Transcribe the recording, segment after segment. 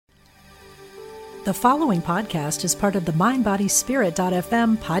The following podcast is part of the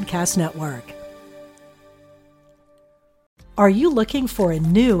MindBodySpirit.fm podcast network. Are you looking for a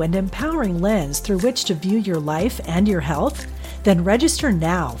new and empowering lens through which to view your life and your health? Then register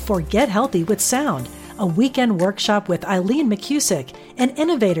now for Get Healthy with Sound, a weekend workshop with Eileen McCusick, an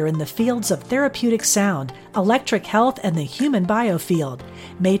innovator in the fields of therapeutic sound, electric health, and the human biofield.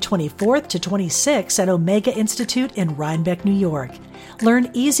 May 24th to 26th at Omega Institute in Rhinebeck, New York.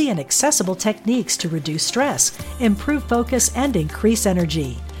 Learn easy and accessible techniques to reduce stress, improve focus, and increase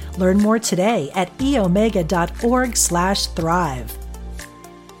energy. Learn more today at eomega.org/thrive.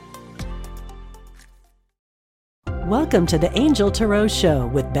 Welcome to the Angel Tarot Show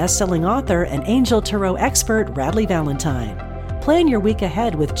with best-selling author and Angel Tarot expert Radleigh Valentine. Plan your week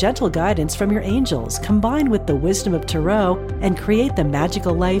ahead with gentle guidance from your angels, combined with the wisdom of Tarot, and create the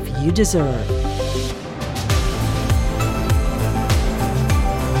magical life you deserve.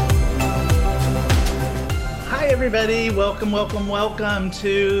 Everybody, welcome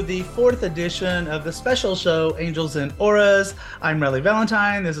to the fourth edition of the special show, Angels and Auras. I'm Radleigh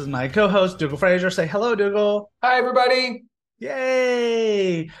Valentine. This is my co-host, Dougal Fraser. Say hello, Dougal. Hi, everybody.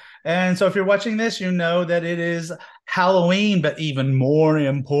 Yay. And so if you're watching this, you know that it is Halloween, but even more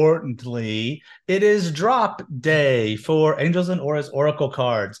importantly, it is drop day for Angels and Auras Oracle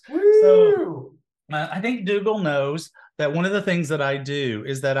cards. Woo! So I think Dougal knows that one of the things that I do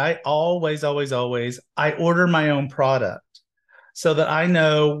is that I always, I order my own product so that I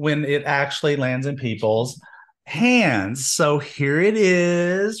know when it actually lands in people's hands. So here it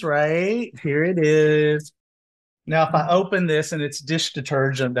is, right? Here it is. Now, if I open this and it's dish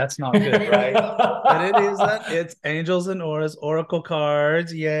detergent, that's not good, right? But it isn't. It's Angels and Auras Oracle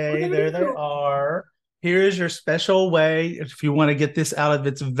cards. Yay, there they are. Here is your special way. If you want to get this out of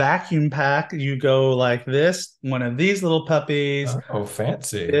its vacuum pack, you go like this. One of these little puppies. Oh,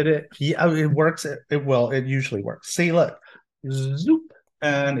 fancy. It works. It usually works. See, look. Zoop.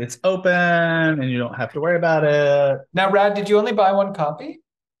 And it's open and you don't have to worry about it. Now, Rad, did you only buy one copy?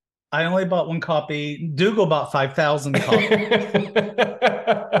 I only bought one copy. Dougal bought 5,000 copies.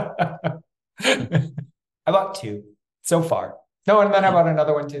 I bought two so far. No, and then I bought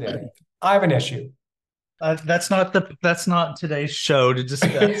another one today. I have an issue. That's not today's show to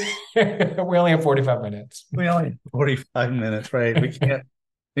discuss. We only have 45 minutes. We only have 45 minutes, right?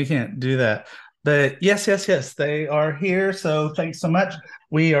 We can't do that. But yes, they are here. So thanks so much.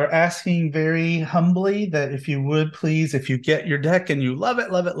 We are asking very humbly that if you would please, if you get your deck and you love it,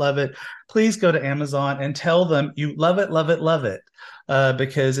 please go to Amazon and tell them you love it.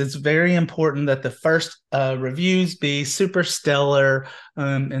 Because it's very important that the first reviews be super stellar.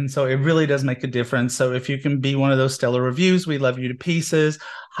 And so it really does make a difference. So if you can be one of those stellar reviews, we love you to pieces.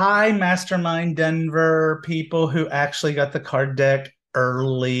 Hi, Mastermind Denver, people who actually got the card deck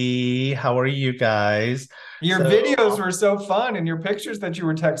early. How are you guys? Your videos were so fun, and your pictures that you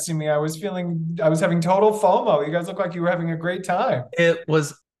were texting me, I was having total FOMO. You guys look like you were having a great time. It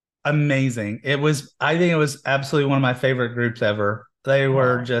was amazing. I think it was absolutely one of my favorite groups ever. They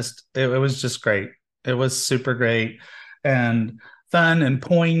were it was just great. It was super great and fun and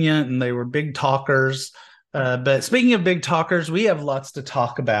poignant, and they were big talkers. But speaking of big talkers, we have lots to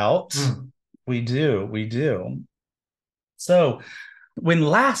talk about. We do. So when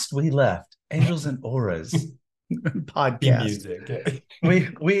last we left Angels and Auras podcast, music.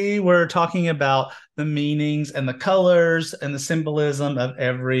 we were talking about the meanings and the colors and the symbolism of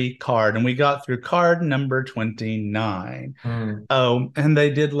every card, and we got through card number 29. Oh, and they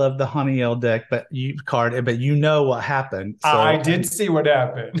did love the Haniel deck, but you know what happened. So I did see what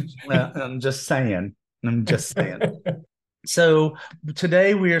happened. I'm just saying. So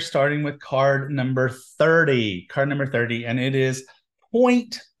today we are starting with card number 30, and it is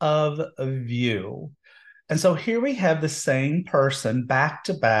point of view. And so here we have the same person back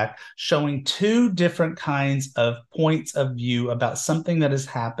to back showing two different kinds of points of view about something that has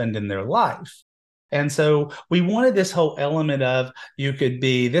happened in their life. And so we wanted this whole element of you could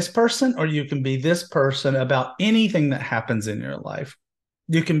be this person or you can be this person about anything that happens in your life.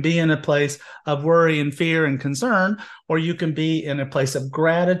 You can be in a place of worry and fear and concern, or you can be in a place of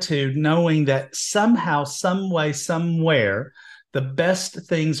gratitude, knowing that somehow, some way, somewhere, the best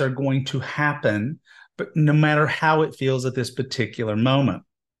things are going to happen, but no matter how it feels at this particular moment.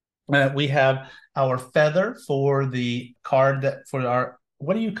 We have our feather for the card for our,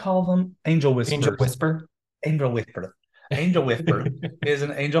 what do you call them? Angel Whisper. Angel Whisper is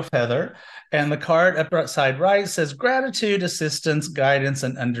an angel feather. And the card upside right says gratitude, assistance, guidance,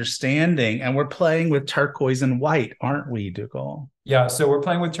 and understanding. And we're playing with turquoise and white, aren't we, Dougal? Yeah, so we're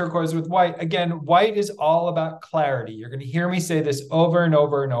playing with turquoise with white. Again, white is all about clarity. You're going to hear me say this over and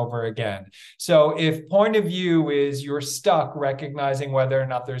over and over again. So if point of view is you're stuck recognizing whether or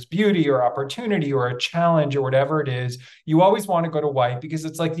not there's beauty or opportunity or a challenge or whatever it is, you always want to go to white because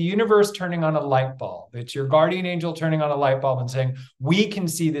it's like the universe turning on a light bulb. It's your guardian angel turning on a light bulb and saying, we can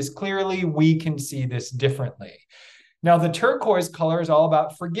see this clearly, we can see this differently. Now, the turquoise color is all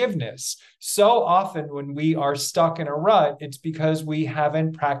about forgiveness. So often when we are stuck in a rut, it's because we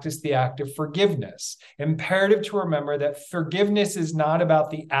haven't practiced the act of forgiveness. Imperative to remember that forgiveness is not about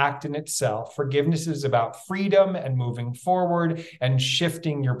the act in itself. Forgiveness is about freedom and moving forward and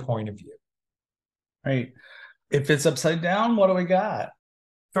shifting your point of view. Right. If it's upside down, what do we got?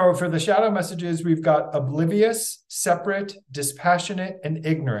 So for the shadow messages, we've got oblivious, separate, dispassionate, and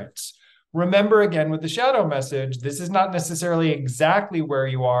ignorance. Remember again with the shadow message, this is not necessarily exactly where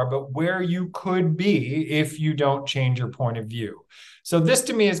you are, but where you could be if you don't change your point of view. So this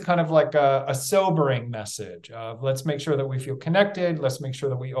to me is kind of like a sobering message of let's make sure that we feel connected. Let's make sure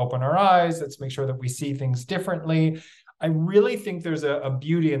that we open our eyes. Let's make sure that we see things differently. I really think there's a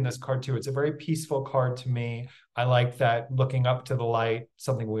beauty in this card too. It's a very peaceful card to me. I like that looking up to the light,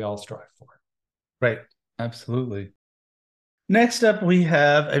 something we all strive for. Right. Absolutely. Next up, we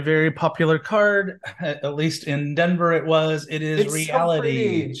have a very popular card, at least in Denver it was. It's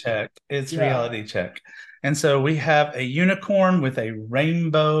Reality Check. It's Reality Check. And so we have a unicorn with a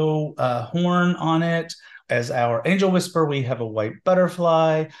rainbow horn on it. As our angel whisper, we have a white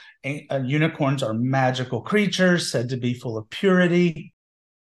butterfly. Unicorns are magical creatures said to be full of purity.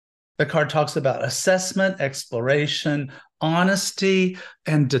 The card talks about assessment, exploration, honesty,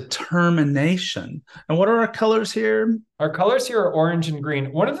 and determination. And what are our colors here? Our colors here are orange and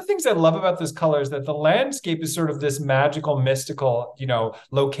green. One of the things I love about this color is that the landscape is sort of this magical, mystical,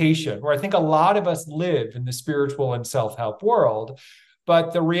 location where I think a lot of us live in the spiritual and self-help world.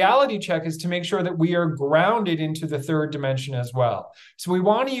 But the reality check is to make sure that we are grounded into the third dimension as well. So we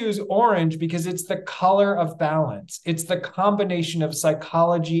want to use orange because it's the color of balance. It's the combination of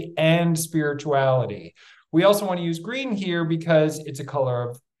psychology and spirituality. We also want to use green here because it's a color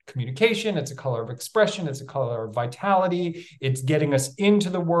of communication, it's a color of expression, it's a color of vitality, it's getting us into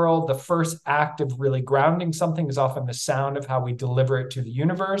the world. The first act of really grounding something is often the sound of how we deliver it to the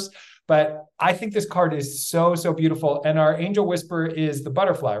universe. But I think this card is so, so beautiful. And our angel whisper is the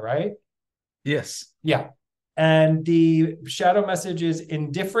butterfly, right? Yes. Yeah. And the shadow message is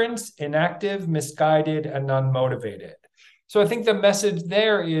indifference, inactive, misguided, and unmotivated. So I think the message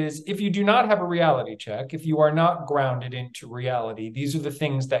there is if you do not have a reality check, if you are not grounded into reality, these are the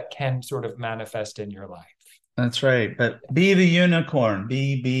things that can sort of manifest in your life. That's right. But be the unicorn.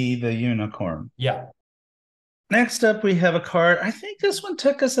 Be the unicorn. Yeah. Next up, we have a card. I think this one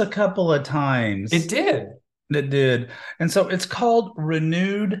took us a couple of times. It did. It did. And so it's called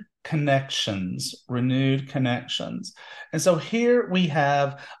Renewed Connections. Renewed Connections. And so here we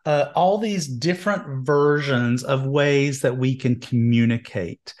have all these different versions of ways that we can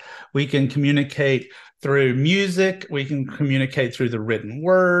communicate. We can communicate through music. We can communicate through the written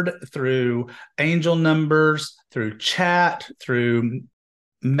word, through angel numbers, through chat, through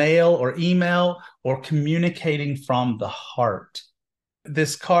mail or email, or communicating from the heart.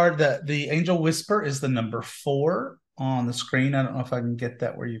 This card, the angel whisper, is the number 4 on the screen. I don't know if I can get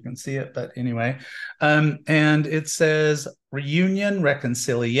that where you can see it, but anyway. And it says reunion,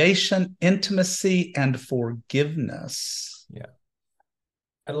 reconciliation, intimacy, and forgiveness. Yeah.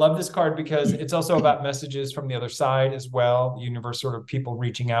 I love this card because it's also about messages from the other side as well. The universe, sort of people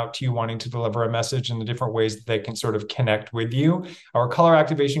reaching out to you, wanting to deliver a message in the different ways that they can sort of connect with you. Our color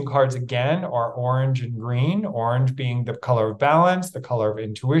activation cards, again, are orange and green. Orange being the color of balance, the color of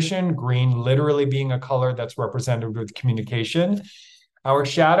intuition. Green literally being a color that's represented with communication. Our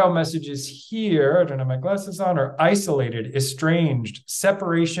shadow messages here, I don't have my glasses on, are isolated, estranged,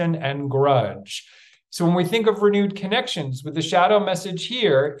 separation, and grudge. So when we think of renewed connections with the shadow message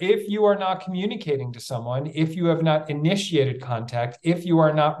here, if you are not communicating to someone, if you have not initiated contact, if you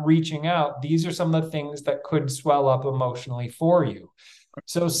are not reaching out, these are some of the things that could swell up emotionally for you.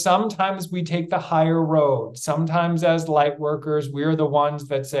 So sometimes we take the higher road. Sometimes as light workers, we're the ones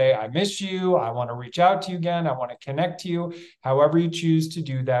that say, I miss you. I want to reach out to you again. I want to connect to you. However you choose to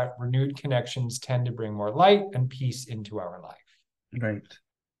do that, renewed connections tend to bring more light and peace into our life. Great.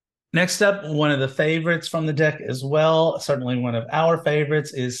 Next up, one of the favorites from the deck as well, certainly one of our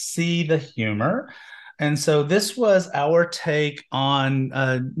favorites, is See the Humor. And so this was our take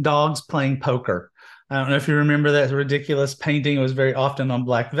on dogs playing poker. I don't know if you remember that ridiculous painting. It was very often on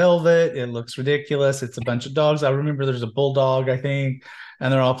black velvet. It looks ridiculous. It's a bunch of dogs. I remember there's a bulldog, I think,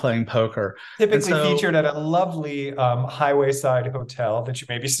 and they're all playing poker. Typically featured at a lovely highway side hotel that you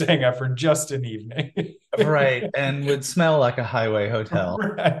may be staying at for just an evening. Right. And would smell like a highway hotel.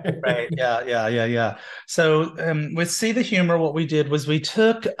 Right. Yeah. So with See the Humor, what we did was we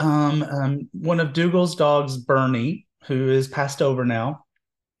took one of Dougal's dogs, Bernie, who is passed over now.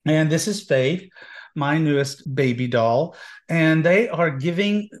 And this is Faith, my newest baby doll. And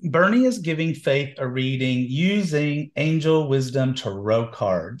Bernie is giving Faith a reading using Angel Wisdom Tarot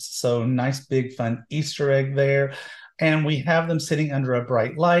cards. So nice, big, fun Easter egg there. And we have them sitting under a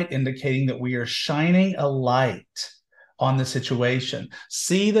bright light, indicating that we are shining a light on the situation.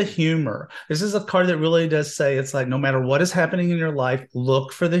 See the humor. This is a card that really does say, it's like, no matter what is happening in your life,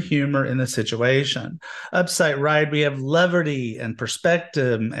 look for the humor in the situation. Upside right, we have levity and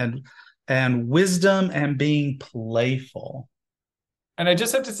perspective and wisdom and being playful. And I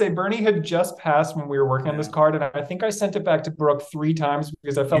just have to say, Bernie had just passed when we were working on this card, and I think I sent it back to Brooke 3 times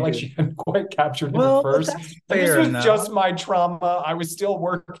because I felt like she hadn't quite captured him at first. This was just my trauma. I was still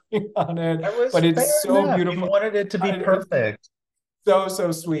working on it, but it's so beautiful. You wanted it to be perfect. So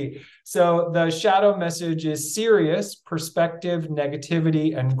sweet. So the shadow message is serious, perspective,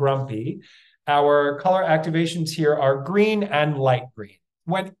 negativity, and grumpy. Our color activations here are green and light green.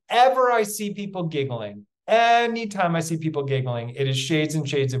 Whenever I see people giggling, anytime I see people giggling, it is shades and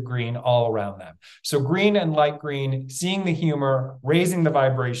shades of green all around them. So green and light green, seeing the humor, raising the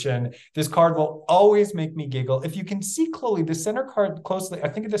vibration. This card will always make me giggle. If you can see closely, the center card closely, I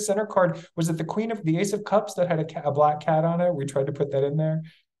think the center card, was it the Ace of Cups that had a black cat on it? We tried to put that in there.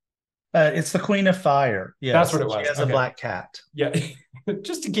 It's the Queen of Fire. Yes, that's what it was. She has a black cat. Yeah,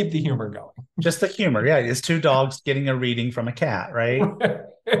 just to keep the humor going. Just the humor. Yeah, it's 2 dogs getting a reading from a cat, right?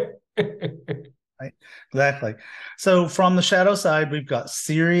 Right. Exactly. So from the shadow side, we've got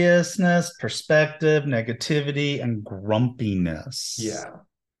seriousness, perspective, negativity, and grumpiness. Yeah.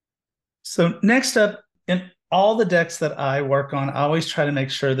 So next up, in all the decks that I work on, I always try to make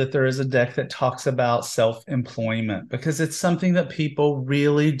sure that there is a deck that talks about self-employment, because it's something that people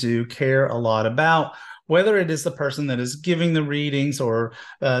really do care a lot about, whether it is the person that is giving the readings or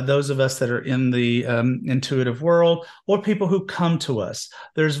those of us that are in the intuitive world, or people who come to us.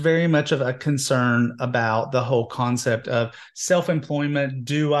 There's very much of a concern about the whole concept of self-employment.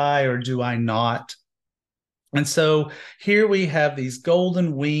 Do I or do I not? And so here we have these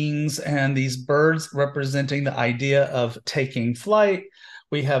golden wings and these birds representing the idea of taking flight.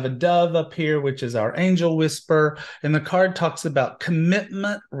 We have a dove up here, which is our angel whisper. And the card talks about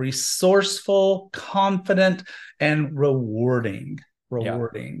commitment, resourceful, confident, and rewarding. Yeah.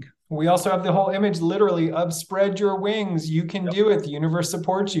 We also have the whole image literally of spread your wings. You can do it. The universe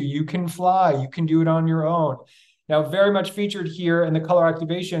supports you. You can fly. You can do it on your own. Now, very much featured here in the color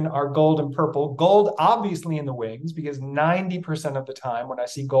activation are gold and purple. Gold, obviously, in the wings, because 90% of the time when I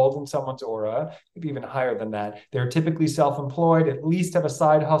see gold in someone's aura, maybe even higher than that, they're typically self-employed, at least have a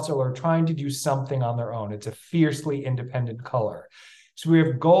side hustle or trying to do something on their own. It's a fiercely independent color. So we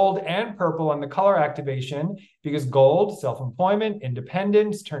have gold and purple on the color activation, because gold, self-employment,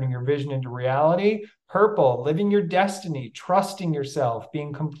 independence, turning your vision into reality. Purple, living your destiny, trusting yourself,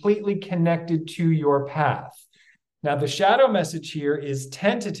 being completely connected to your path. Now, the shadow message here is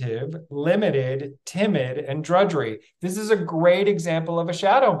tentative, limited, timid, and drudgery. This is a great example of a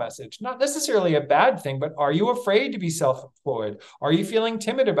shadow message. Not necessarily a bad thing, but are you afraid to be self-employed? Are you feeling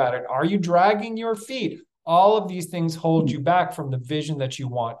timid about it? Are you dragging your feet? All of these things hold you back from the vision that you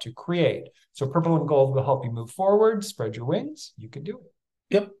want to create. So purple and gold will help you move forward, spread your wings. You can do it.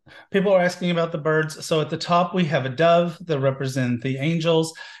 Yep. People are asking about the birds. So at the top, we have a dove that represents the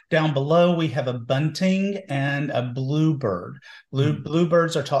angels. Down below, we have a bunting and a bluebird.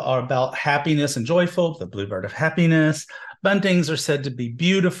 Bluebirds are about happiness and joyful, the bluebird of happiness. Buntings are said to be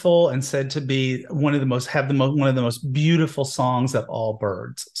beautiful and said to be one of the most beautiful songs of all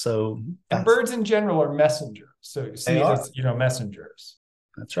birds. So and birds in general are messengers. So you see it as, messengers.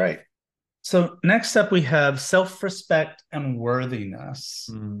 That's right. So next up, we have self-respect and worthiness.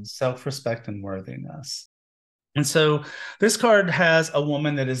 Self-respect and worthiness. And so this card has a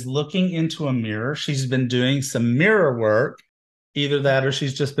woman that is looking into a mirror. She's been doing some mirror work. Either that or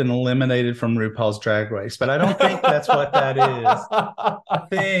she's just been eliminated from RuPaul's Drag Race. But I don't think that's what that is. I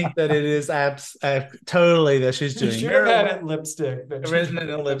think that it is totally that she's doing. She should have had it lipstick. Written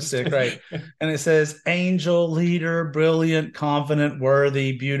in lipstick, right. And it says, angel, leader, brilliant, confident,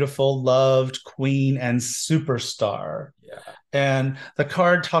 worthy, beautiful, loved, queen, and superstar. Yeah. And the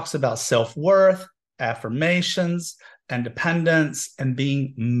card talks about self-worth, affirmations, independence, and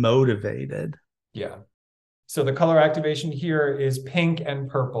being motivated. Yeah. So the color activation here is pink and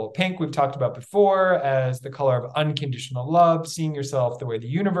purple. Pink we've talked about before as the color of unconditional love, seeing yourself the way the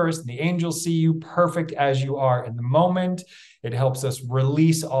universe and the angels see you, perfect as you are in the moment. It helps us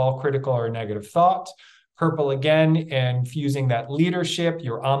release all critical or negative thought. Purple again, infusing that leadership.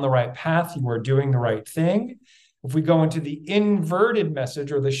 You're on the right path. You are doing the right thing. If we go into the inverted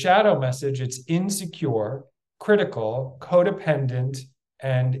message or the shadow message, it's insecure, critical, codependent,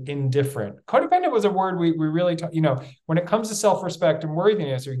 and indifferent. Codependent was a word we really talk, when it comes to self-respect and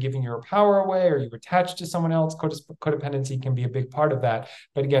worthiness, are you giving your power away? Are you attached to someone else? Codependency can be a big part of that.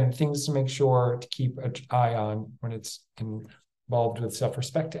 But again, things to make sure to keep an eye on when it's involved with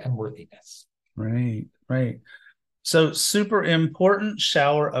self-respect and worthiness. Right, right. So super important,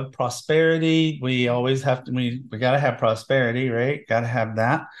 shower of prosperity. We always have to, we got to have prosperity, right? Got to have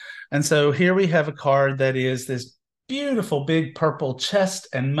that. And so here we have a card that is this beautiful big purple chest,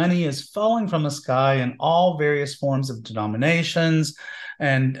 and money is falling from the sky in all various forms of denominations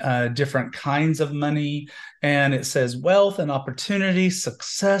and different kinds of money. And it says wealth and opportunity,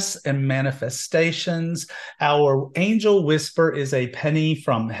 success and manifestations. Our angel whisper is a penny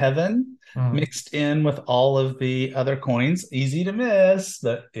from heaven. Mixed in with all of the other coins. Easy to miss,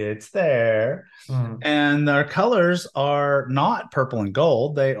 but it's there. And our colors are not purple and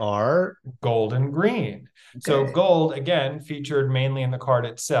gold. They are gold and green. Okay. So gold, again, featured mainly in the card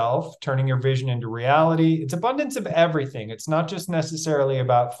itself, turning your vision into reality. It's abundance of everything. It's not just necessarily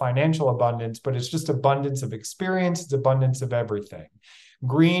about financial abundance, but it's just abundance of experience. It's abundance of everything.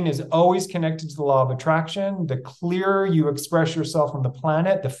 Green is always connected to the law of attraction. The clearer you express yourself on the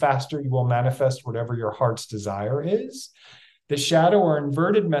planet, the faster you will manifest whatever your heart's desire is. The shadow or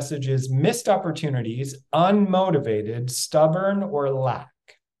inverted message is missed opportunities, unmotivated, stubborn, or lack.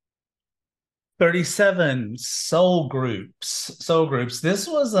 37, soul groups. Soul groups. This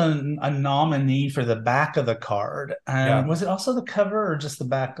was a nominee for the back of the card. Was it also the cover or just the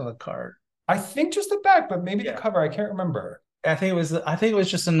back of the card? I think just the back, but maybe the cover. I can't remember. I think it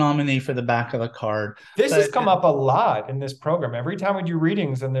was just a nominee for the back of the card. This has come up a lot in this program. Every time we do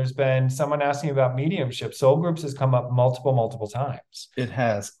readings and there's been someone asking about mediumship, soul groups has come up multiple times. It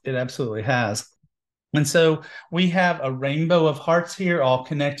has. It absolutely has. And so we have a rainbow of hearts here, all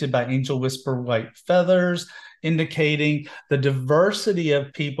connected by angel whisper white feathers, indicating the diversity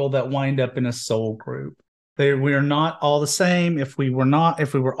of people that wind up in a soul group. We are not all the same. If we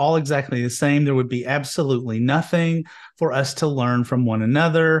were all exactly the same, there would be absolutely nothing for us to learn from one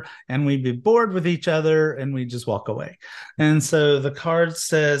another, and we'd be bored with each other and we'd just walk away. And so the card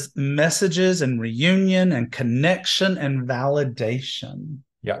says messages and reunion and connection and validation.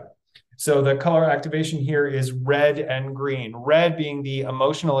 Yeah. So the color activation here is red and green. Red being the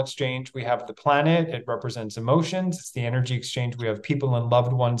emotional exchange we have with the planet. It represents emotions. It's the energy exchange we have people and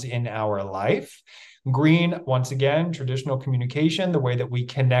loved ones in our life. Green, once again, traditional communication, the way that we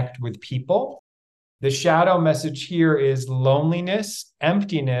connect with people. The shadow message here is loneliness,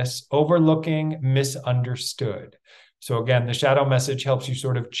 emptiness, overlooking, misunderstood. So again, the shadow message helps you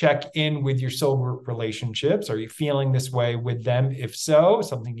sort of check in with your soul group relationships. Are you feeling this way with them? If so,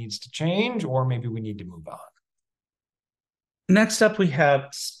 something needs to change, or maybe we need to move on. Next up, we have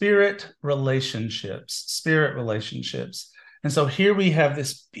spirit relationships. Spirit relationships. And so here we have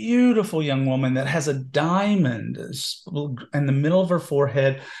this beautiful young woman that has a diamond in the middle of her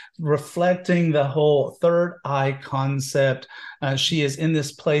forehead, reflecting the whole third eye concept. She is in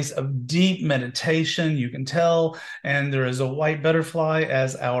this place of deep meditation, you can tell, and there is a white butterfly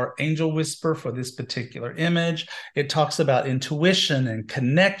as our angel whisper for this particular image. It talks about intuition and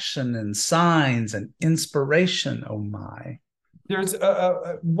connection and signs and inspiration. Oh my. There's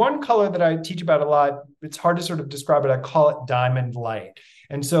one color that I teach about a lot. It's hard to sort of describe it. I call it diamond light.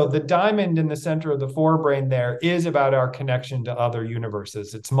 And so the diamond in the center of the forebrain there is about our connection to other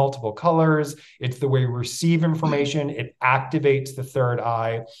universes. It's multiple colors. It's the way we receive information. It activates the third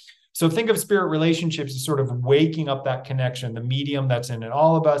eye. So think of spirit relationships as sort of waking up that connection, the medium that's in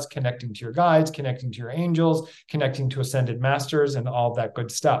all of us, connecting to your guides, connecting to your angels, connecting to ascended masters, and all that good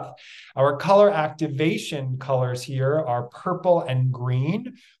stuff. Our color activation colors here are purple and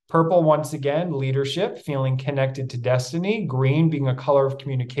green. Purple, once again, leadership, feeling connected to destiny. Green being a color of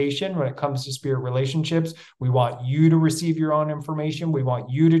communication. When it comes to spirit relationships, we want you to receive your own information. We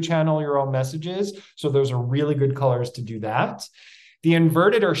want you to channel your own messages. So those are really good colors to do that. The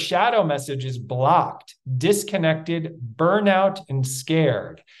inverted or shadow message is blocked, disconnected, burnout, and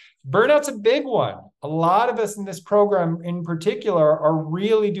scared. Burnout's a big one. A lot of us in this program in particular are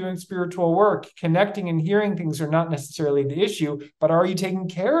really doing spiritual work. Connecting and hearing things are not necessarily the issue, but are you taking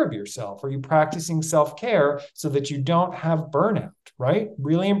care of yourself? Are you practicing self-care so that you don't have burnout, right?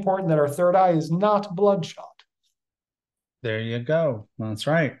 Really important that our third eye is not bloodshot. There you go. That's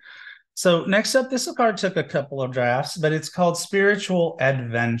right. So next up, this card took a couple of drafts, but it's called Spiritual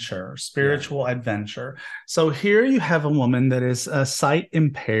Adventure. Spiritual Adventure. So here you have a woman that is sight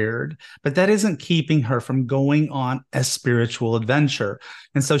impaired, but that isn't keeping her from going on a spiritual adventure.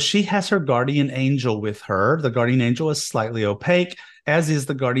 And so she has her guardian angel with her. The guardian angel is slightly opaque, as is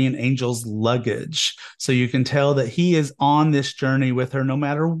the guardian angel's luggage. So you can tell that he is on this journey with her no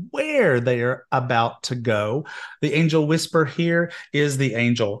matter where they are about to go. The angel whisper here is the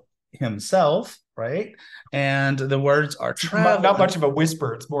angel himself, right? And the words are travel. Not much of a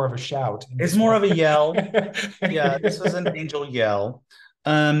whisper. It's more of a shout. It's more of a yell. Yeah, this was an angel yell.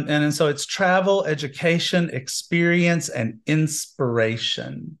 And so it's travel, education, experience, and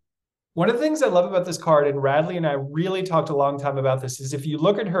inspiration. One of the things I love about this card, and Radley and I really talked a long time about this, is if you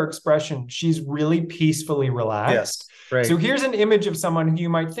look at her expression, she's really peacefully relaxed. Yes. Right. So here's an image of someone who you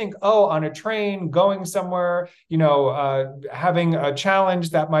might think, oh, on a train, going somewhere, having a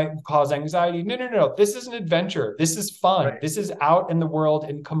challenge that might cause anxiety. No. This is an adventure. This is fun. Right. This is out in the world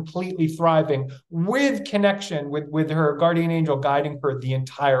and completely thriving with connection with her guardian angel guiding her the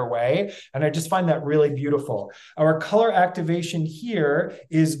entire way. And I just find that really beautiful. Our color activation here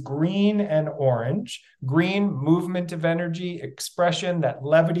is green and orange. Green, movement of energy, expression, that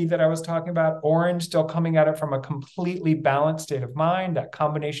levity that I was talking about. Orange, still coming at it from a completely balanced state of mind, that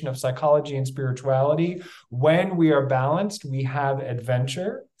combination of psychology and spirituality. When we are balanced, we have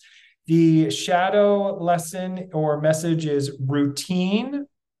adventure. The shadow lesson or message is routine,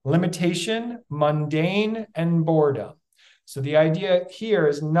 limitation, mundane, and boredom. So the idea here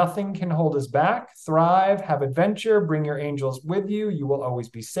is nothing can hold us back. Thrive, have adventure, bring your angels with you. You will always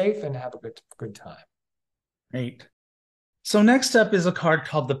be safe and have a good time. Great. So next up is a card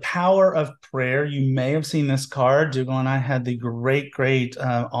called The Power of Prayer. You may have seen this card. Dougal and I had the great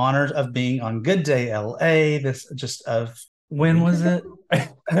honor of being on Good Day LA. When was it?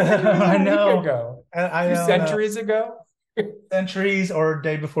 I know. Ago. Centuries ago. Centuries or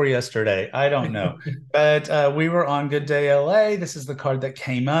day before yesterday. I don't know. But we were on Good Day LA. This is the card that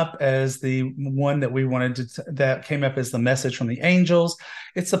came up as the one that we wanted that came up as the message from the angels.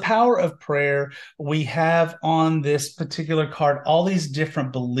 It's the power of prayer. We have on this particular card all these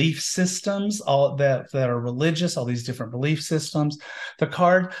different belief systems, all that are religious, all these different belief systems. The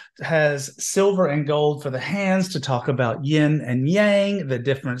card has silver and gold for the hands to talk about yin and yang, the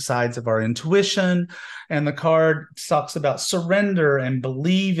different sides of our intuition. And the card talks about surrender and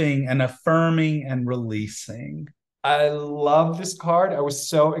believing and affirming and releasing. I love this card. I was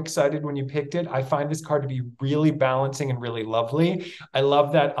so excited when you picked it. I find this card to be really balancing and really lovely. I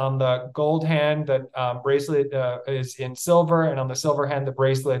love that on the gold hand, that bracelet is in silver, and on the silver hand, the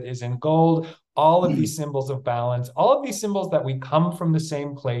bracelet is in gold. All of these symbols of balance, all of these symbols that we come from the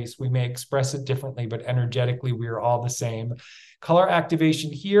same place. We may express it differently, but energetically, we are all the same. Color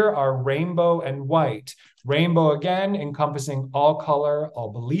activation here are rainbow and white. Rainbow, again, encompassing all color,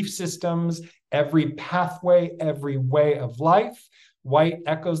 all belief systems, every pathway, every way of life. White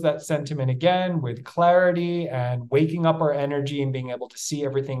echoes that sentiment again with clarity and waking up our energy and being able to see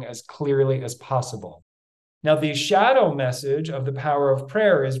everything as clearly as possible. Now, the shadow message of the power of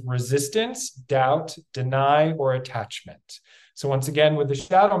prayer is resistance, doubt, deny, or attachment. So once again, with the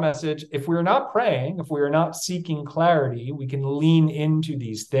shadow message, if we're not praying, if we are not seeking clarity, we can lean into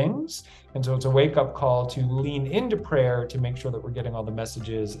these things. And so it's a wake-up call to lean into prayer to make sure that we're getting all the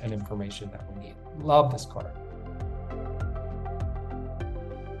messages and information that we need. Love this card.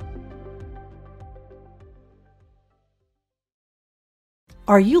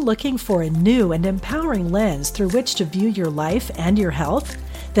 Are you looking for a new and empowering lens through which to view your life and your health?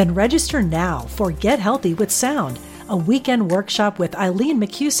 Then register now for Get Healthy with Sound, a weekend workshop with Eileen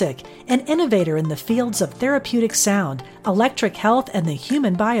McCusick, an innovator in the fields of therapeutic sound, electric health, and the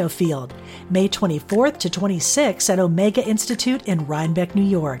human biofield, May 24th to 26th at Omega Institute in Rhinebeck, New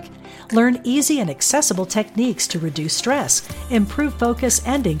York. Learn easy and accessible techniques to reduce stress, improve focus,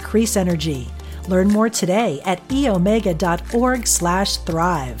 and increase energy. Learn more today at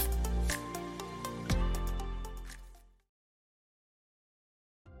eomega.org/thrive.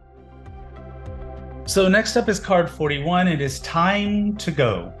 So next up is card 41. It is time to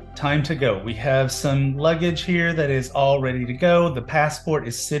go. Time to go. We have some luggage here that is all ready to go. The passport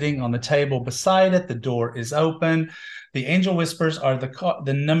is sitting on the table beside it. The door is open. The angel whispers are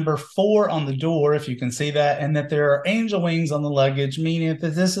the number 4 on the door, if you can see that, and that there are angel wings on the luggage, meaning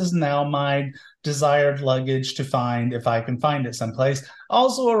that this is now my desired luggage to find if I can find it someplace.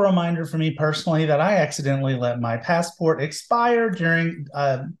 Also a reminder for me personally that I accidentally let my passport expire during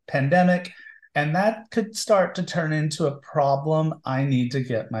a pandemic. And that could start to turn into a problem. I need to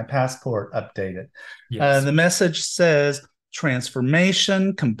get my passport updated. Yes. The message says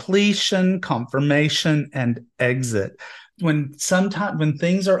transformation, completion, confirmation, and exit. When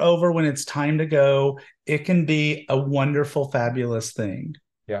things are over, when it's time to go, it can be a wonderful, fabulous thing.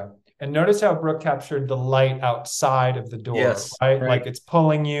 Yeah. And notice how Brooke captured the light outside of the door, Yes, right? right. Like it's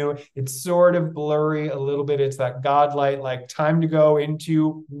pulling you. It's sort of blurry a little bit. It's that God light, like time to go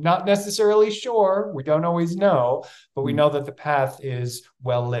into, not necessarily sure. We don't always know, but we know that the path is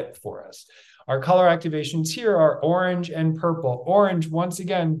well lit for us. Our color activations here are orange and purple. Orange, once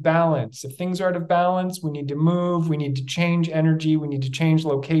again, balance. If things are out of balance, we need to move. We need to change energy. We need to change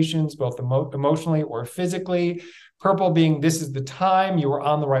locations, both emotionally or physically. Purple being this is the time, you are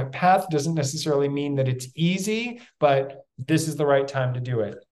on the right path, doesn't necessarily mean that it's easy, but this is the right time to do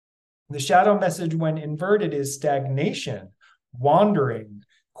it. The shadow message when inverted is stagnation, wandering,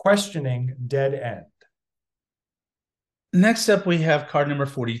 questioning, dead end. Next up, we have card number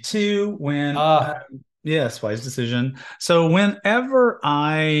 42. Yes, wise decision. So whenever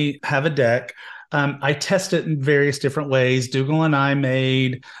I have a deck, I test it in various different ways. Dougal and I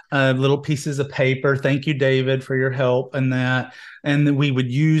made little pieces of paper. Thank you, David, for your help and that. And then we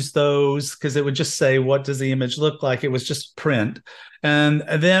would use those because it would just say, what does the image look like? It was just print. And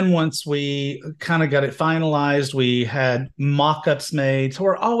then once we kind of got it finalized, we had mock-ups made. So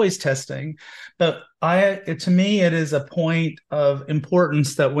we're always testing. But to me, it is a point of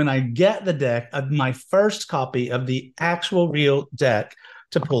importance that when I get the deck of my first copy of the actual real deck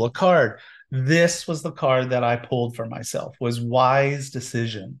to pull a card, this was the card that I pulled for myself, was Wise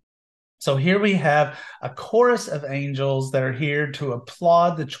Decision. So here we have a chorus of angels that are here to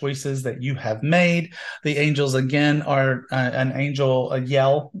applaud the choices that you have made. The angels, again, are an angel, a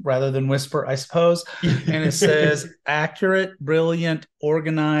yell rather than whisper, I suppose. And it says accurate, brilliant,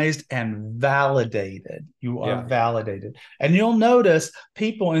 organized, and validated. You are validated. And you'll notice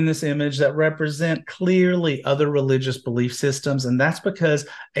people in this image that represent clearly other religious belief systems. And that's because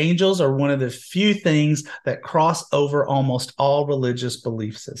angels are one of the few things that cross over almost all religious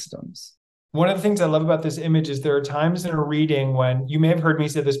belief systems. One of the things I love about this image is there are times in a reading when you may have heard me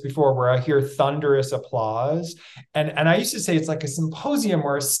say this before, where I hear thunderous applause. And I used to say it's like a symposium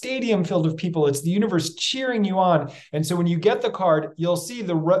or a stadium filled with people. It's the universe cheering you on. And so when you get the card, you'll see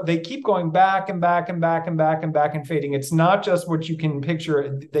they keep going back and back and back and back and back and fading. It's not just what you can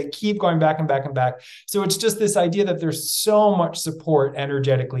picture. They keep going back and back and back. So it's just this idea that there's so much support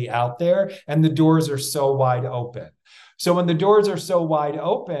energetically out there and the doors are so wide open. So when the doors are so wide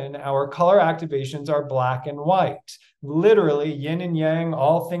open, our color activations are black and white, literally yin and yang,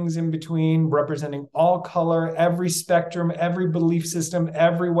 all things in between, representing all color, every spectrum, every belief system,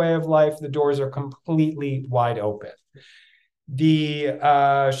 every way of life. The doors are completely wide open. The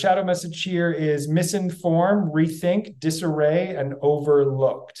shadow message here is misinformed, rethink, disarray, and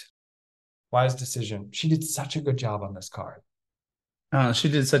overlooked. Wise decision. She did such a good job on this card. She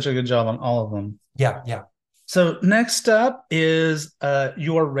did such a good job on all of them. Yeah, yeah. So next up is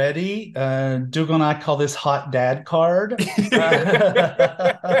You're Ready. Dougal and I call this Hot Dad card. This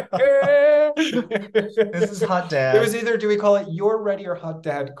is Hot Dad. It was either, do we call it You're Ready or Hot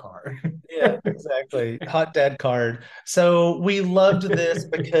Dad card? Yeah, exactly. Hot Dad card. So we loved this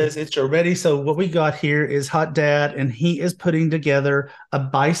because it's You're Ready. So what we got here is Hot Dad, and he is putting together a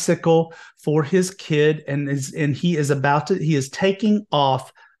bicycle for his kid, and he is taking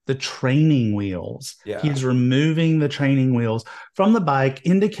off the training wheels. Yeah. He's removing the training wheels from the bike,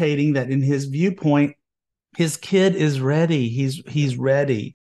 indicating that in his viewpoint, his kid is ready. He's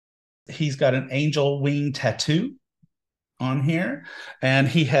ready. He's got an angel wing tattoo on here, and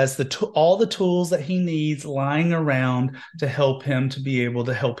he has all the tools that he needs lying around to help him to be able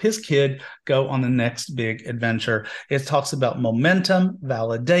to help his kid go on the next big adventure. It talks about momentum,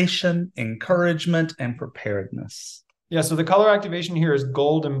 validation, encouragement, and preparedness. Yeah, so the color activation here is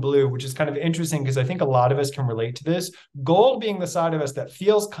gold and blue, which is kind of interesting because I think a lot of us can relate to this. Gold being the side of us that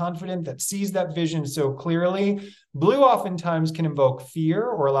feels confident, that sees that vision so clearly. Blue oftentimes can invoke fear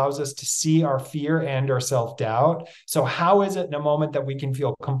or allows us to see our fear and our self-doubt. So how is it in a moment that we can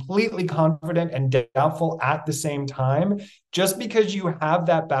feel completely confident and doubtful at the same time? Just because you have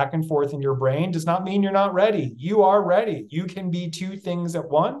that back and forth in your brain does not mean you're not ready. You are ready. You can be two things at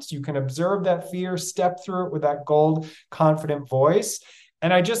once. You can observe that fear, step through it with that gold, confident voice.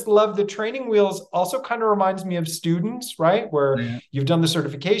 And I just love the training wheels also kind of reminds me of students, right? Where you've done the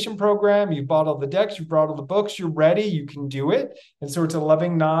certification program, you've bought all the decks, you've brought all the books, you're ready, you can do it. And so it's a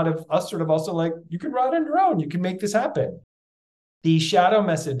loving nod of us sort of also like, you can ride on your own, you can make this happen. The shadow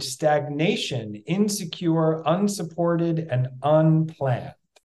message, stagnation, insecure, unsupported, and unplanned.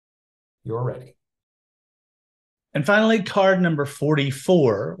 You're ready. And finally, card number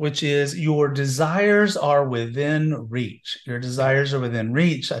 44, which is your desires are within reach. Your desires are within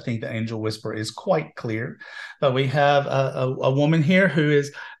reach. I think the angel whisper is quite clear. But we have a woman here who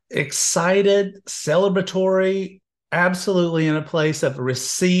is excited, celebratory, absolutely in a place of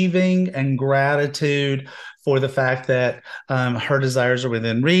receiving and gratitude for the fact that her desires are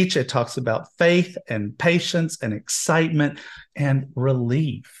within reach. It talks about faith and patience and excitement and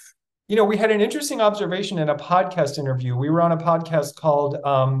relief. We had an interesting observation in a podcast interview. We were on a podcast called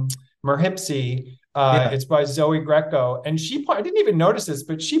Merhipsy. It's by Zoe Greco. And I didn't even notice this,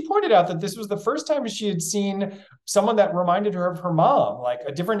 but she pointed out that this was the first time she had seen someone that reminded her of her mom, like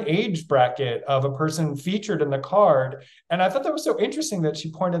a different age bracket of a person featured in the card. And I thought that was so interesting that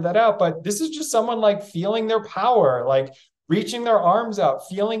she pointed that out. But this is just someone like feeling their power, like reaching their arms out,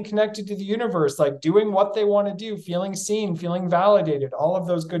 feeling connected to the universe, like doing what they want to do, feeling seen, feeling validated, all of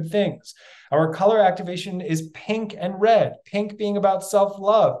those good things. Our color activation is pink and red, pink being about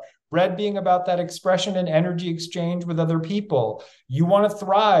self-love, red being about that expression and energy exchange with other people. You want to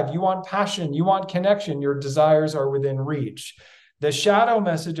thrive, you want passion, you want connection, your desires are within reach. The shadow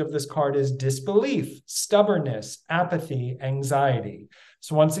message of this card is disbelief, stubbornness, apathy, anxiety.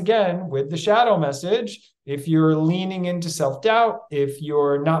 So once again, with the shadow message, if you're leaning into self-doubt, if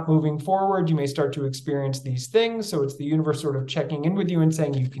you're not moving forward, you may start to experience these things. So it's the universe sort of checking in with you and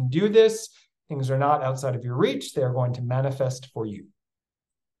saying, you can do this. Things are not outside of your reach. They're going to manifest for you.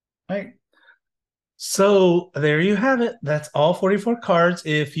 Right. So there you have it. That's all 44 cards.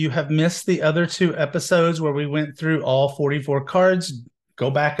 If you have missed the other 2 episodes where we went through all 44 cards, go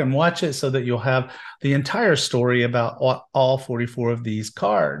back and watch it so that you'll have the entire story about all 44 of these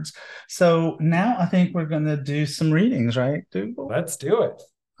cards. So now I think we're going to do some readings, right, Dougal? Let's do it.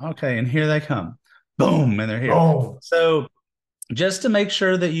 Okay, and here they come. Boom, and they're here. Oh. So just to make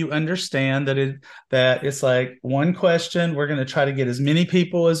sure that you understand that it's like one question. We're going to try to get as many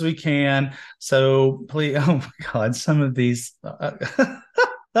people as we can. So please, oh my God, some of these, oh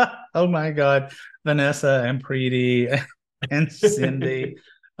my God, Vanessa and Preeti and Cindy.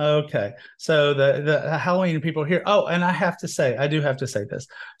 Okay, so the Halloween people here. Oh, and I do have to say this.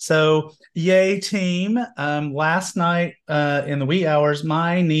 So, yay team! Last night in the wee hours,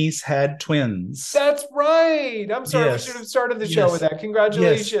 my niece had twins. That's right. I'm sorry, we should have started the show with that.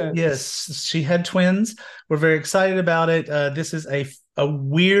 Congratulations. Yes, she had twins. We're very excited about it. This is a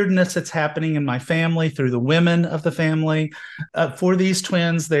weirdness that's happening in my family through the women of the family. For these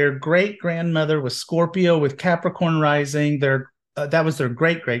twins, their great grandmother was Scorpio with Capricorn rising. That was their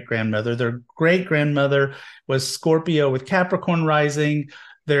great grandmother. Their great grandmother was Scorpio with Capricorn rising.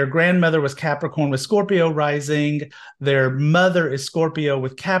 Their grandmother was Capricorn with Scorpio rising. Their mother is Scorpio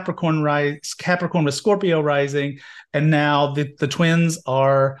with Capricorn with Scorpio rising. And now the twins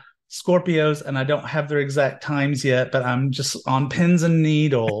are Scorpios, and I don't have their exact times yet, but I'm just on pins and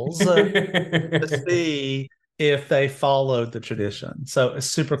needles to see if they followed the tradition. So it's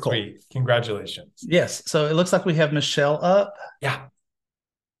super cool. Sweet. Congratulations. Yes. So it looks like we have Michelle up. Yeah.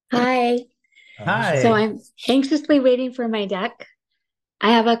 Hi. Hi. So I'm anxiously waiting for my deck.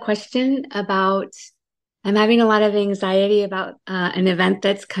 I have a question about, I'm having a lot of anxiety about an event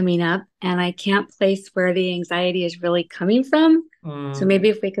that's coming up, and I can't place where the anxiety is really coming from. So maybe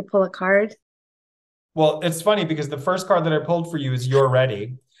if we could pull a card. Well, it's funny because the first card that I pulled for you is You're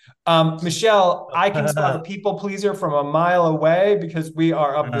Ready. Michelle, I can spot a people pleaser from a mile away because we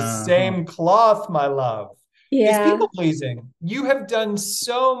are of the same cloth, my love. Yeah. It's people pleasing. You have done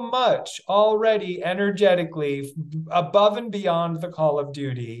so much already energetically above and beyond the call of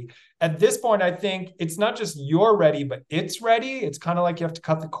duty. At this point, I think it's not just you're ready, but it's ready. It's kind of like you have to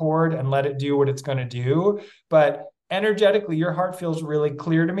cut the cord and let it do what it's going to do. But energetically, your heart feels really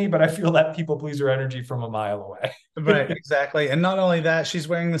clear to me, but I feel that people pleaser energy from a mile away. Right, exactly. And not only that, she's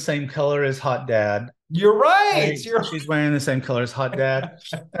wearing the same color as Hot Dad. You're right. She's wearing the same color as Hot Dad.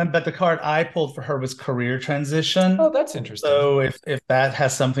 But the card I pulled for her was career transition. Oh, that's interesting. So if that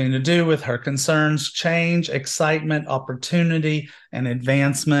has something to do with her concerns, change, excitement, opportunity, and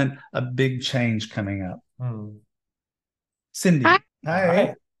advancement, a big change coming up. Cindy.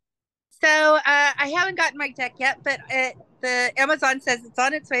 Hi. So I haven't gotten my deck yet, but the Amazon says it's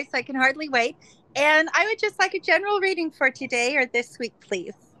on its way, so I can hardly wait. And I would just like a general reading for today or this week,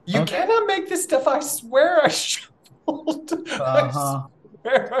 please. You cannot make this stuff. I swear I shuffled.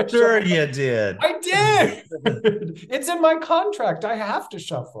 Sure you did. I did. It's in my contract. I have to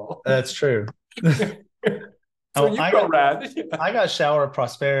shuffle. That's true. So you go, Rad. I got Shower of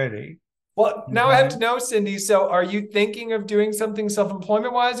Prosperity. Well, now I have to know, Cindy. So are you thinking of doing something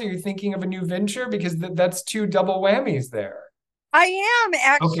self-employment wise? Are you thinking of a new venture? Because that's two double whammies there. I am Okay,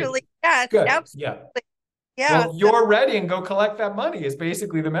 actually. Yes, good. absolutely. Yeah. Yeah. Well, you're ready and go collect that money is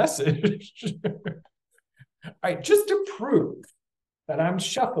basically the message. All right, just to prove that I'm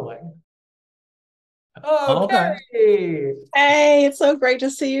shuffling. Okay. Okay. Hey, it's so great to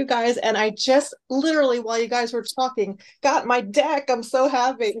see you guys. And I just literally, while you guys were talking, got my deck. I'm so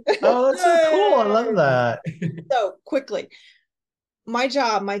happy. Oh, that's so cool. I love that. So quickly, my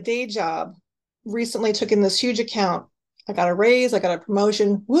job, my day job, recently took in this huge account. I got a raise, I got a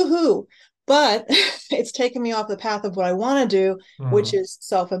promotion, woohoo. But it's taken me off the path of what I want to do, which is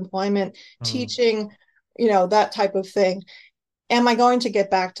self-employment, teaching, that type of thing. Am I going to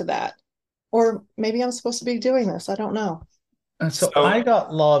get back to that? Or maybe I'm supposed to be doing this. I don't know. And so I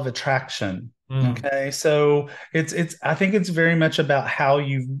got law of attraction. Okay. So it's I think it's very much about how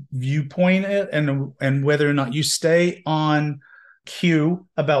you viewpoint it and whether or not you stay on cue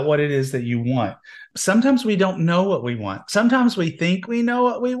about what it is that you want. Sometimes we don't know what we want. Sometimes we think we know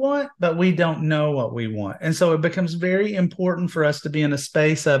what we want, but we don't know what we want. And so it becomes very important for us to be in a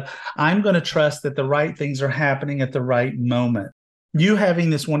space of, I'm going to trust that the right things are happening at the right moment. You having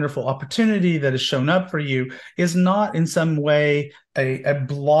this wonderful opportunity that has shown up for you is not in some way a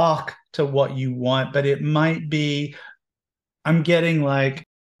block to what you want, but it might be, I'm getting like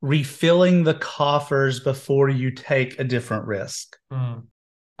refilling the coffers before you take a different risk.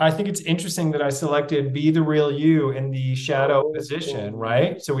 I think it's interesting that I selected be the real you in the shadow position,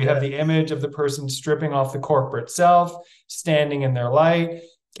 right? So we have the image of the person stripping off the corporate self, standing in their light.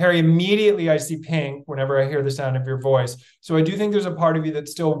 Carrie, immediately I see pink whenever I hear the sound of your voice. So I do think there's a part of you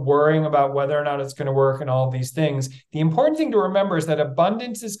that's still worrying about whether or not it's going to work and all these things. The important thing to remember is that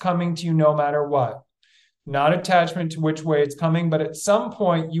abundance is coming to you no matter what. Not attachment to which way it's coming, but at some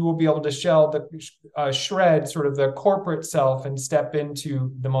point you will be able to shred sort of the corporate self and step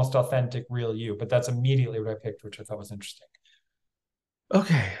into the most authentic real you. But that's immediately what I picked, which I thought was interesting.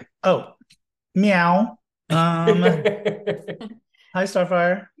 Okay. Oh, meow. Hi,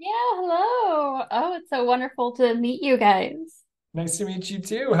 Starfire. Yeah, hello. Oh, it's so wonderful to meet you guys. Nice to meet you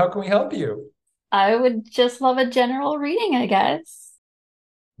too. How can we help you? I would just love a general reading, I guess.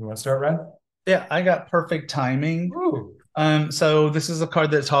 You want to start, Red? Yeah, I got perfect timing. Ooh. So this is a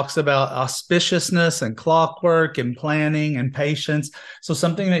card that talks about auspiciousness and clockwork and planning and patience. So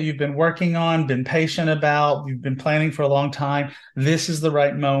something that you've been working on, been patient about, you've been planning for a long time. This is the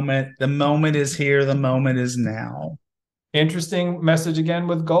right moment. The moment is here. The moment is now. Interesting message again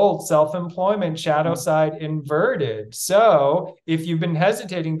with gold, self-employment, shadow side inverted. So if you've been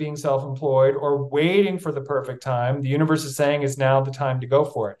hesitating being self-employed or waiting for the perfect time, the universe is saying is now the time to go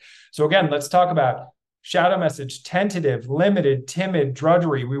for it. So again, let's talk about shadow message, tentative, limited, timid,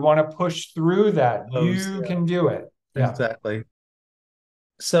 drudgery. We want to push through that. You can do it. Yeah. Exactly.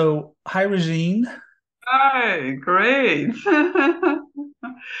 So, hi, Regine. Hi, great.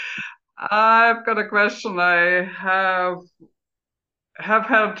 I've got a question. I have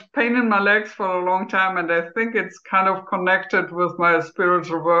had pain in my legs for a long time, and I think it's kind of connected with my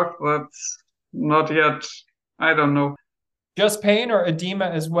spiritual work. That's not yet, I don't know. Just pain or edema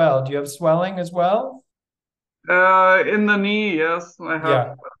as well? Do you have swelling as well? In the knee, yes, I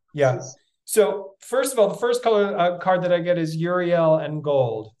have. Yeah. So first of all, the first color card that I get is Uriel and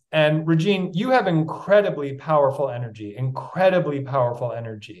gold. And Regine, you have incredibly powerful energy. And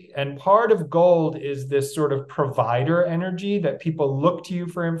part of gold is this sort of provider energy that people look to you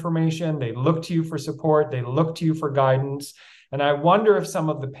for information. They look to you for support. They look to you for guidance. And I wonder if some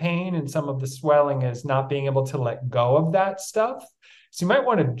of the pain and some of the swelling is not being able to let go of that stuff. So you might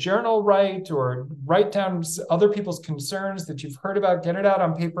want to journal write or write down other people's concerns that you've heard about, get it out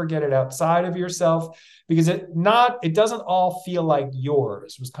on paper, get it outside of yourself, because it doesn't all feel like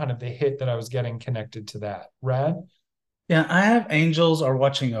yours was kind of the hit that I was getting connected to that. Rad? Yeah, I have angels are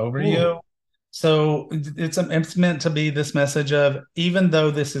watching over you. So it's meant to be this message of, even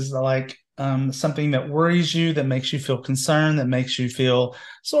though this is like something that worries you, that makes you feel concerned, that makes you feel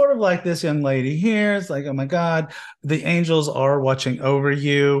sort of like this young lady here. It's like, oh my God, the angels are watching over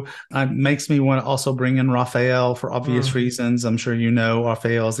you. Makes me want to also bring in Raphael for obvious reasons. I'm sure you know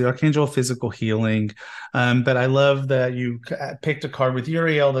Raphael is the archangel of physical healing. But I love that you picked a card with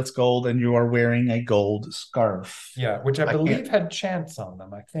Uriel that's gold and you are wearing a gold scarf. Yeah, which I believe had chants on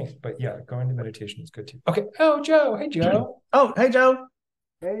them, I think. But yeah, going to meditation is good too. Okay. Oh, Joe. Hey, Joe. Oh, hey, Joe.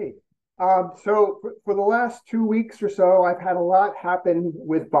 Hey. So for the last 2 weeks or so, I've had a lot happen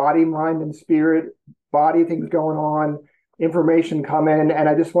with body, mind, and spirit, body things going on, information come in, and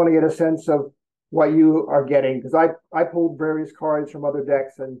I just want to get a sense of what you are getting, because I pulled various cards from other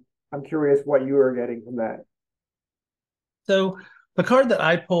decks, and I'm curious what you are getting from that. So The card that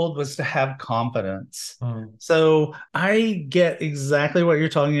I pulled was to have confidence. So I get exactly what you're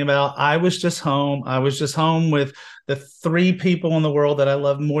talking about. I was just home. I was just home with the 3 people in the world that I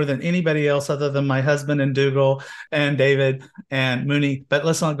love more than anybody else other than my husband and Dougal and David and Mooney. But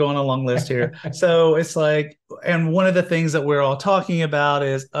let's not go on a long list here. So it's like, and one of the things that we're all talking about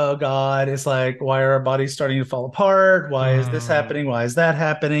is, oh God, it's like, why are our bodies starting to fall apart? Why is this happening? Why is that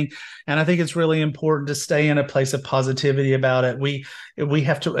happening? And I think it's really important to stay in a place of positivity about it. We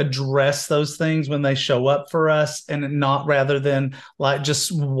have to address those things when they show up for us, and not, rather than like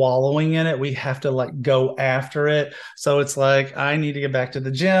just wallowing in it, we have to like go after it. So it's like, I need to get back to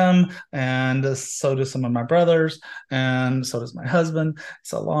the gym, and so do some of my brothers, and so does my husband.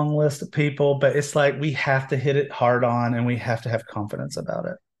 It's a long list of people, but it's like we have to hit it hard on, and we have to have confidence about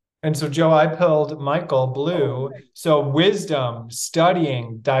it. And so, Joe, I pulled Michael blue. So wisdom,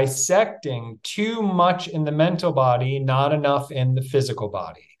 studying, dissecting, too much in the mental body, not enough in the physical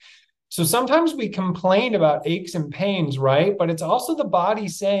body. So sometimes we complain about aches and pains, right? But it's also the body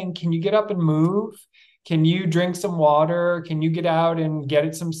saying, can you get up and move? Can you drink some water? Can you get out and get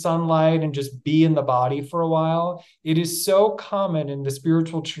it some sunlight and just be in the body for a while? It is so common in the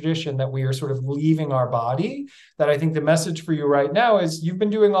spiritual tradition that we are sort of leaving our body, that I think the message for you right now is, you've been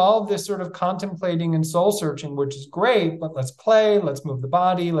doing all of this sort of contemplating and soul searching, which is great, but let's play, let's move the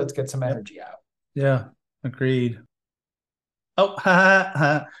body, let's get some energy out. Yeah, agreed.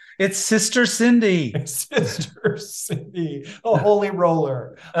 Oh, it's Sister Cindy. Sister Cindy, a holy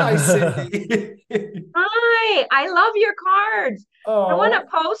roller. Hi, Cindy. Hi, I love your cards. Oh. I want a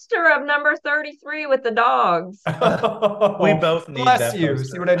poster of number 33 with the dogs. We both need Bless that you. poster.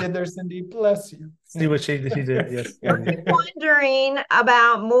 See what I did there, Cindy? Bless you. See what she did? Yes. I'm wondering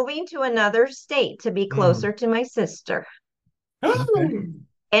about moving to another state to be closer to my sister. Okay.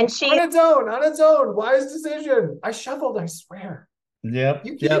 And she on its own, wise decision. I shuffled, I swear. Yep.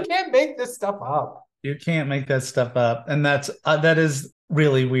 You can't make this stuff up. You can't make that stuff up. And that is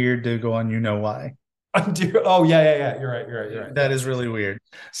really weird to go on. You know why? Oh, yeah. You're right. That is really weird.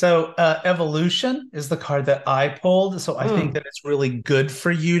 So evolution is the card that I pulled. So I think that it's really good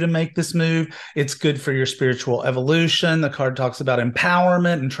for you to make this move. It's good for your spiritual evolution. The card talks about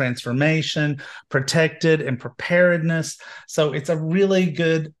empowerment and transformation, protected and preparedness. So it's a really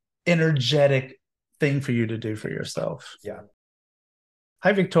good, energetic thing for you to do for yourself. Yeah.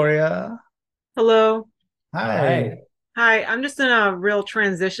 Hi, Victoria. Hello. Hi. Hi, I'm just in a real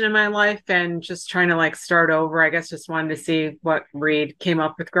transition in my life and just trying to like start over. I guess just wanted to see what Reed came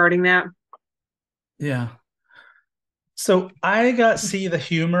up with regarding that. Yeah. So I see the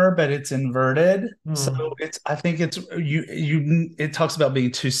humor, but it's inverted. So I think it's it talks about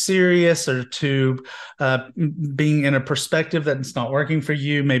being too serious, or too being in a perspective that's not working for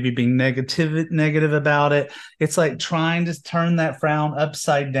you, maybe being negative about it. It's like trying to turn that frown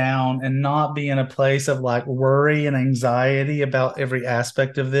upside down and not be in a place of like worry and anxiety about every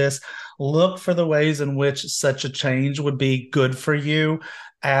aspect of this. Look for the ways in which such a change would be good for you.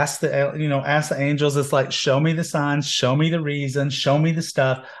 Ask the angels. It's like, show me the signs, show me the reasons, show me the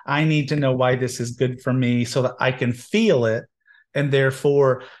stuff. I need to know why this is good for me so that I can feel it, and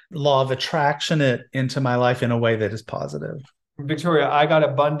therefore law of attraction it into my life in a way that is positive. Victoria, I got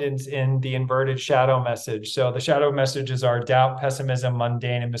abundance in the inverted shadow message. So the shadow messages are doubt, pessimism,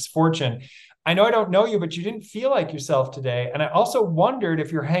 mundane, and misfortune. I know I don't know you, but you didn't feel like yourself today. And I also wondered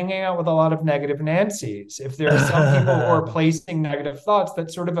if you're hanging out with a lot of negative Nancy's, if there are some people who are placing negative thoughts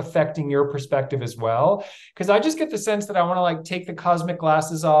that's sort of affecting your perspective as well. Because I just get the sense that I want to like take the cosmic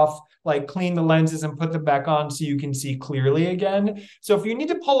glasses off, like clean the lenses and put them back on so you can see clearly again. So if you need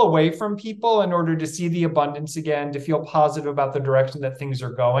to pull away from people in order to see the abundance again, to feel positive about the direction that things are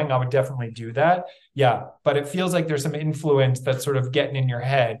going, I would definitely do that. Yeah, but it feels like there's some influence that's sort of getting in your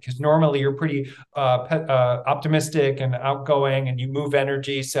head, because normally you're pretty optimistic and outgoing and you move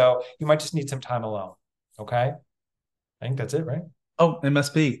energy. So you might just need some time alone. Okay. I think that's it, right? Oh, it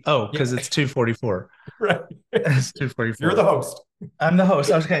must be. Oh, because it's 2:44. Right. It's 2:44. You're the host. I'm the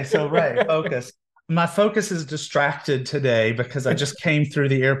host. Okay. So, right. Focus. My focus is distracted today because I just came through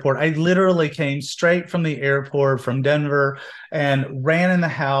the airport. I literally came straight from the airport from Denver and ran in the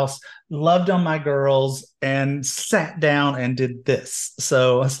house, loved on my girls, and sat down and did this.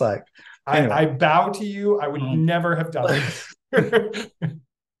 So it's like, anyway. I bow to you. I would never have done it.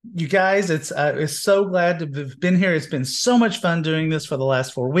 You guys, it's so glad to have been here. It's been so much fun doing this for the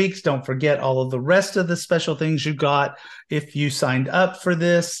last 4 weeks. Don't forget all of the rest of the special things you got. If you signed up for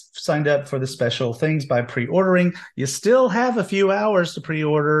the special things by pre-ordering, you still have a few hours to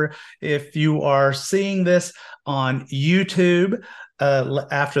pre-order. If you are seeing this on YouTube,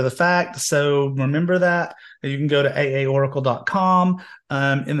 after the fact. So remember that. You can go to aaoracle.com.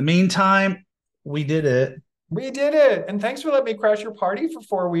 In the meantime, we did it. We did it. And thanks for letting me crash your party for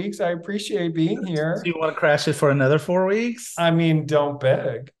 4 weeks. I appreciate being here. Do you want to crash it for another 4 weeks? I mean, don't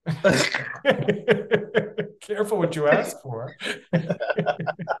beg. Careful what you ask for.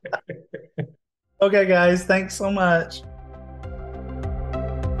 Okay, guys. Thanks so much.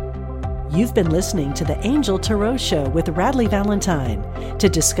 You've been listening to the Angel Tarot Show with Radley Valentine. To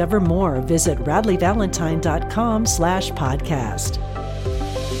discover more, visit radleyvalentine.com/podcast.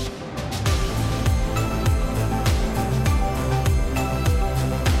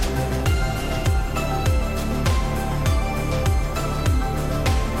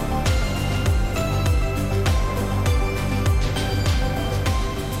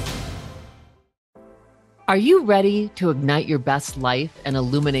 Are you ready to ignite your best life and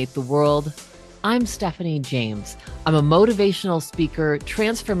illuminate the world? I'm Stephanie James. I'm a motivational speaker,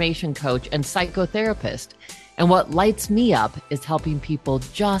 transformation coach, and psychotherapist. And what lights me up is helping people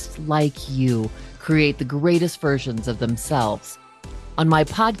just like you create the greatest versions of themselves. On my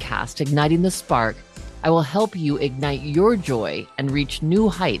podcast, Igniting the Spark, I will help you ignite your joy and reach new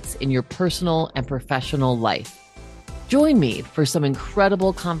heights in your personal and professional life. Join me for some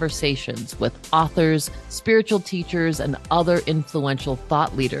incredible conversations with authors, spiritual teachers, and other influential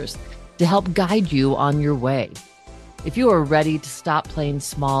thought leaders to help guide you on your way. If you are ready to stop playing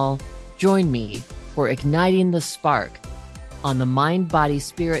small, join me for Igniting the Spark on the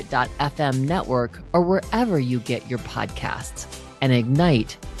mindbodyspirit.fm network or wherever you get your podcasts, and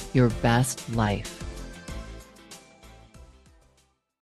ignite your best life.